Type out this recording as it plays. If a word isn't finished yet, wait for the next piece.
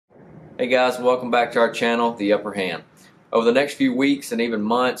Hey guys, welcome back to our channel, The Upper Hand. Over the next few weeks and even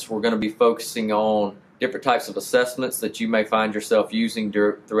months, we're going to be focusing on different types of assessments that you may find yourself using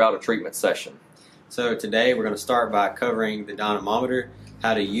throughout a treatment session. So today we're going to start by covering the dynamometer,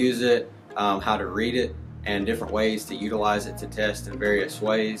 how to use it, how to read it, and different ways to utilize it to test in various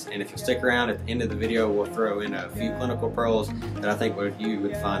ways. And if you stick around, at the end of the video we'll throw in a few clinical pearls that I think you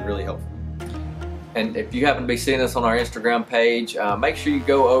would find really helpful. And if you happen to be seeing us on our Instagram page, make sure you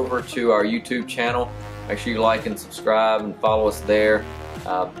go over to our YouTube channel. Make sure you like and subscribe and follow us there.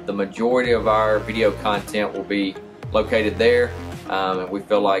 The majority of our video content will be located there, and we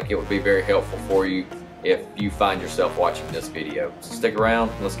feel like it would be very helpful for you if you find yourself watching this video. So stick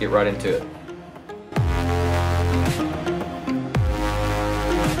around and let's get right into it.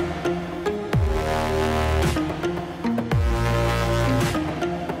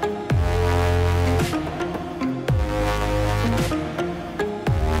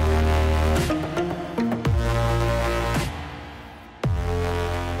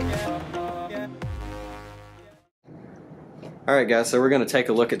 Alright guys, so we're going to take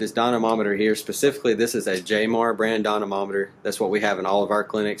a look at this dynamometer here. Specifically, this is a Jamar brand dynamometer. That's what we have in all of our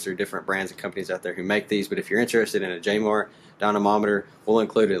clinics. There are different brands and companies out there who make these, but if you're interested in a Jamar dynamometer, we'll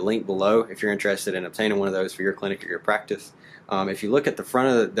include a link below if you're interested in obtaining one of those for your clinic or your practice. If you look at the front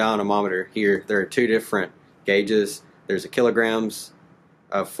of the dynamometer here, there are two different gauges. There's a kilograms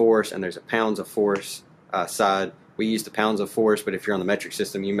of force and there's a pounds of force side. We use the pounds of force, but if you're on the metric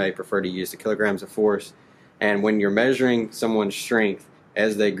system, you may prefer to use the kilograms of force. And when you're measuring someone's strength,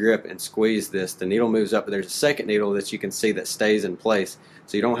 as they grip and squeeze this, the needle moves up, but there's a second needle that you can see that stays in place.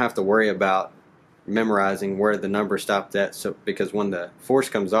 So you don't have to worry about memorizing where the number stopped at, because when the force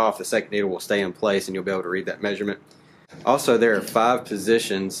comes off, the second needle will stay in place and you'll be able to read that measurement. Also, there are 5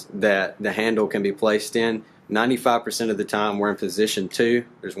 positions that the handle can be placed in. 95% of the time we're in position 2.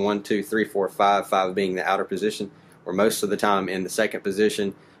 There's 1, 2, 3, 4, 5, 5 being the outer position. We're most of the time in the second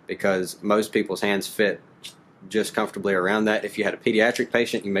position because most people's hands fit just comfortably around that. If you had a pediatric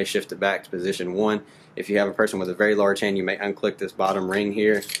patient, you may shift it back to position 1. If you have a person with a very large hand, you may unclick this bottom ring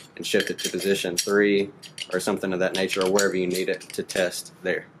here and shift it to position 3 or something of that nature, or wherever you need it to test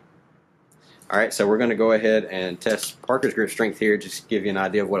there. Alright, so we're going to go ahead and test Parker's grip strength here, just to give you an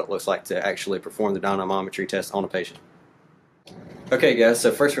idea of what it looks like to actually perform the dynamometry test on a patient. Okay guys,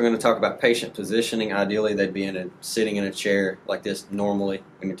 so first we're going to talk about patient positioning. Ideally they'd be sitting in a chair like this normally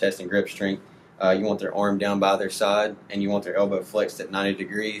when you're testing grip strength. You want their arm down by their side and you want their elbow flexed at 90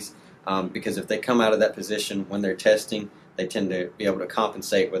 degrees because if they come out of that position when they're testing, they tend to be able to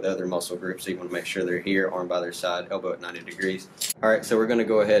compensate with other muscle groups. So you want to make sure they're here, arm by their side, elbow at 90 degrees. Alright, so we're going to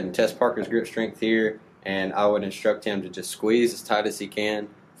go ahead and test Parker's grip strength here, and I would instruct him to just squeeze as tight as he can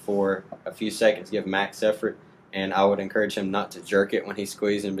for a few seconds, give max effort, and I would encourage him not to jerk it when he's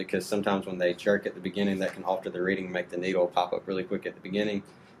squeezing, because sometimes when they jerk at the beginning that can alter the reading and make the needle pop up really quick at the beginning.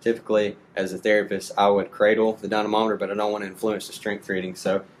 Typically, as a therapist, I would cradle the dynamometer, but I don't want to influence the strength reading,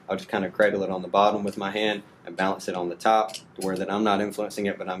 so I'll just kind of cradle it on the bottom with my hand and balance it on the top to where that I'm not influencing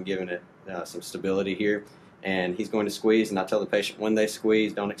it, but I'm giving it some stability here. And he's going to squeeze, and I tell the patient when they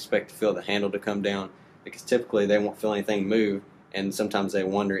squeeze, don't expect to feel the handle to come down, because typically they won't feel anything move, and sometimes they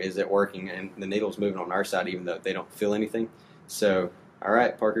wonder, is it working? And the needle's moving on our side even though they don't feel anything. So,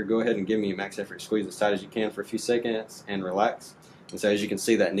 alright, Parker, go ahead and give me a max effort squeeze as tight as you can for a few seconds and relax. And so as you can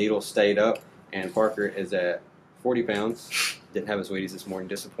see, that needle stayed up, and Parker is at 40 pounds. Didn't have his Wheaties this morning,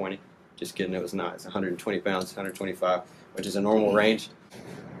 disappointing. Just kidding, it was not. It's 120 pounds, 125, which is a normal range.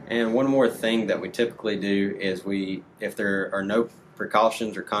 And one more thing that we typically do is if there are no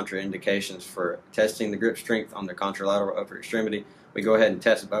precautions or contraindications for testing the grip strength on the contralateral upper extremity, we go ahead and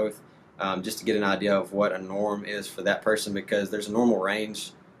test both just to get an idea of what a norm is for that person, because there's a normal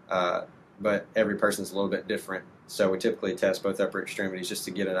range, but every person's a little bit different. So we typically test both upper extremities just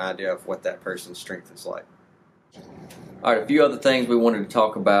to get an idea of what that person's strength is like. Alright, a few other things we wanted to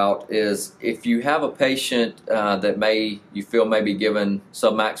talk about is if you have a patient that you feel may be given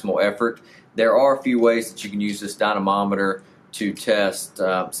submaximal effort, there are a few ways that you can use this dynamometer to test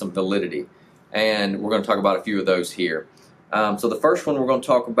some validity. And we're going to talk about a few of those here. So the first one we're going to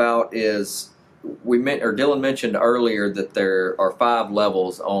talk about is, Dylan mentioned earlier that there are 5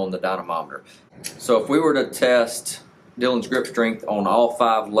 levels on the dynamometer. So if we were to test Dylan's grip strength on all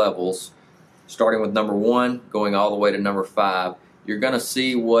 5 levels, starting with number 1, going all the way to number 5, you're going to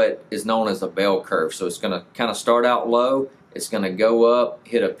see what is known as a bell curve. So it's going to kind of start out low, it's going to go up,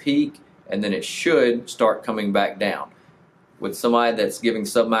 hit a peak, and then it should start coming back down. With somebody that's giving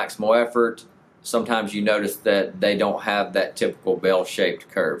submaximal effort, sometimes you notice that they don't have that typical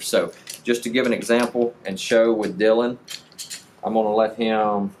bell-shaped curve. So just to give an example and show with Dylan, I'm going to let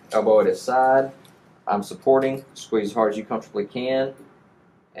him elbow at his side. I'm supporting. Squeeze as hard as you comfortably can.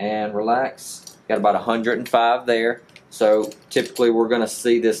 And relax. Got about 105 there. So typically we're going to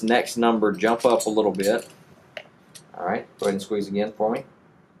see this next number jump up a little bit. All right, go ahead and squeeze again for me.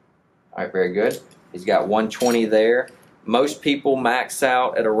 All right, very good. He's got 120 there. Most people max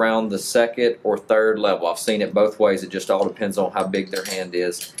out at around the second or third level. I've seen it both ways. It just all depends on how big their hand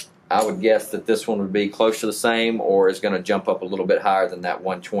is. I would guess that this one would be close to the same or is going to jump up a little bit higher than that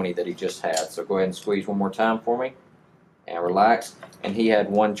 120 that he just had. So go ahead and squeeze one more time for me and relax. And he had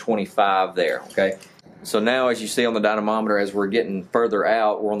 125 there, okay? So now as you see on the dynamometer, as we're getting further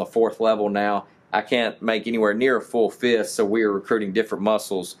out, we're on the fourth level now. I can't make anywhere near a full fist, so we are recruiting different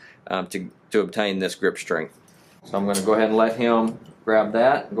muscles to obtain this grip strength. So I'm going to go ahead and let him grab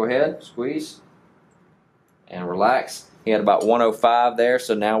that. Go ahead, squeeze, and relax. He had about 105 there,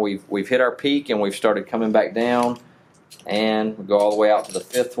 so now we've hit our peak and we've started coming back down, and we go all the way out to the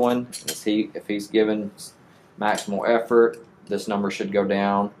fifth one. If he's given maximal effort, this number should go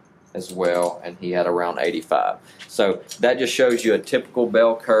down as well, and he had around 85. So that just shows you a typical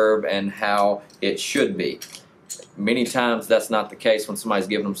bell curve and how it should be. Many times that's not the case when somebody's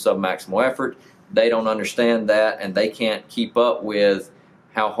giving them submaximal effort. They don't understand that, and they can't keep up with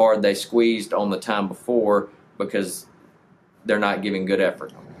how hard they squeezed on the time before because they're not giving good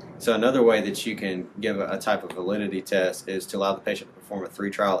effort. So another way that you can give a type of validity test is to allow the patient to perform a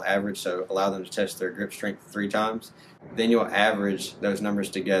 3-trial average, so allow them to test their grip strength 3 times. Then you'll average those numbers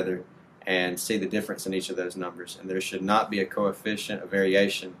together and see the difference in each of those numbers. And there should not be a coefficient of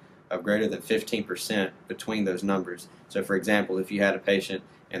variation of greater than 15% between those numbers. So for example, if you had a patient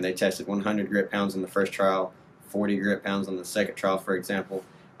and they tested 100 grip pounds in the first trial, 40 grip pounds on the second trial, for example,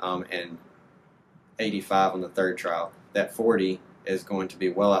 and 85 on the third trial, that 40 is going to be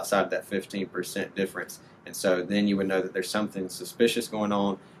well outside of that 15% difference. And so then you would know that there's something suspicious going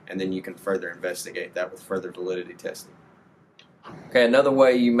on, and then you can further investigate that with further validity testing. Okay, another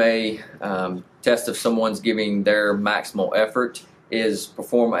way you may test if someone's giving their maximal effort is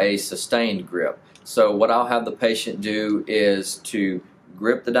perform a sustained grip. So what I'll have the patient do is to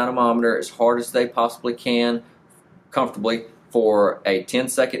grip the dynamometer as hard as they possibly can, comfortably, for a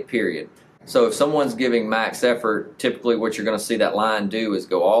 10-second period. So if someone's giving max effort, typically what you're going to see that line do is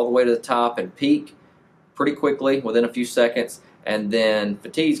go all the way to the top and peak pretty quickly within a few seconds, and then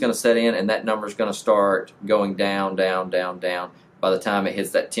fatigue's going to set in and that number's going to start going down, down, down, down. By the time it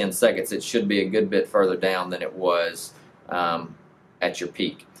hits that 10 seconds, it should be a good bit further down than it was at your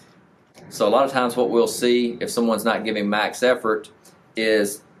peak. So a lot of times what we'll see if someone's not giving max effort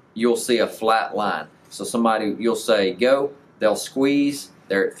is you'll see a flat line. So you'll say go, they'll squeeze,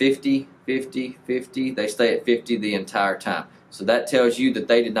 they're at 50, 50, 50, they stay at 50 the entire time. So that tells you that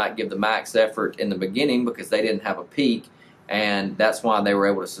they did not give the max effort in the beginning because they didn't have a peak, and that's why they were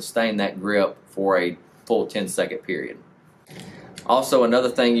able to sustain that grip for a full 10-second period. Also, another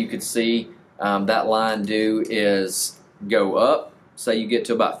thing you could see that line do is go up. Say you get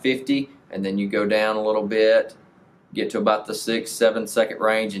to about 50 and then you go down a little bit, get to about the 6-7 second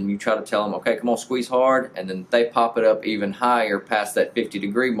range, and you try to tell them, okay, come on, squeeze hard, and then they pop it up even higher past that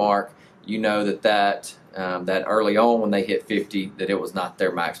 50-degree mark. You know that early on when they hit 50 that it was not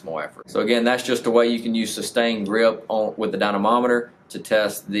their maximal effort. So again, that's just a way you can use sustained grip with the dynamometer to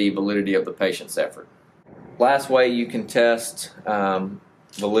test the validity of the patient's effort. Last way you can test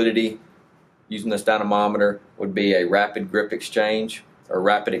validity using this dynamometer would be a rapid grip exchange or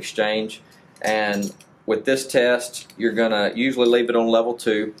rapid exchange. And with this test, you're going to usually leave it on level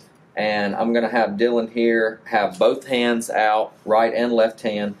 2, and I'm going to have Dylan here have both hands out, right and left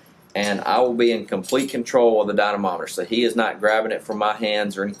hand, and I will be in complete control of the dynamometer. So he is not grabbing it from my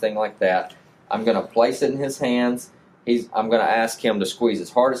hands or anything like that. I'm going to place it in his hands. I'm going to ask him to squeeze as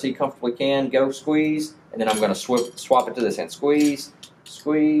hard as he comfortably can. Go squeeze, and then I'm going to swap it to this hand. Squeeze,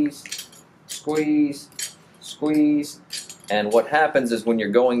 squeeze, squeeze, squeeze. And what happens is when you're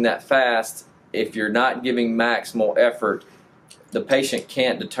going that fast, if you're not giving maximal effort, the patient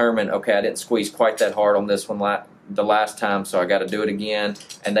can't determine, okay, I didn't squeeze quite that hard on this one the last time, so I got to do it again.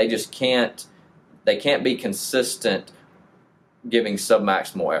 And they just can't be consistent giving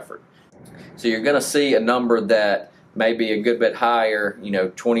submaximal effort. So you're going to see a number that may be a good bit higher,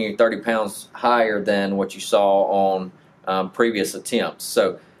 20 or 30 pounds higher than what you saw on previous attempts.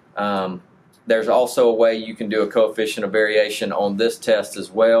 So there's also a way you can do a coefficient of variation on this test as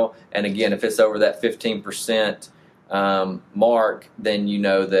well. And again, if it's over that 15% mark, then you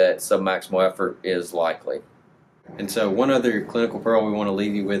know that submaximal effort is likely. And so one other clinical pearl we want to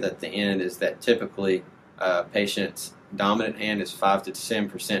leave you with at the end is that typically patients dominant hand is 5 to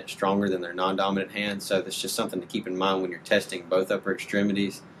 10% stronger than their non-dominant hand. So that's just something to keep in mind when you're testing both upper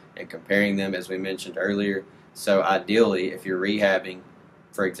extremities and comparing them, as we mentioned earlier. So ideally, if you're rehabbing,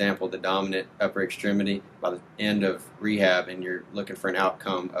 for example, the dominant upper extremity, by the end of rehab, and you're looking for an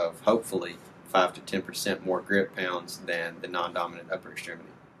outcome of hopefully 5 to 10% more grip pounds than the non-dominant upper extremity.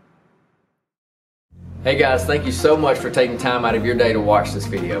 Hey guys, thank you so much for taking time out of your day to watch this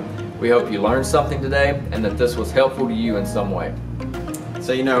video. We hope you learned something today and that this was helpful to you in some way.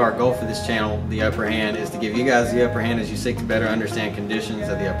 So our goal for this channel, The Upper Hand, is to give you guys the upper hand as you seek to better understand conditions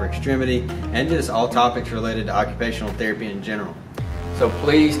of the upper extremity and just all topics related to occupational therapy in general. So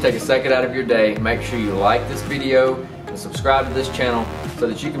please take a second out of your day, make sure you like this video and subscribe to this channel so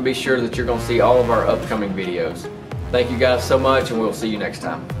that you can be sure that you're going to see all of our upcoming videos. Thank you guys so much, and we'll see you next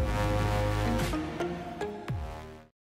time.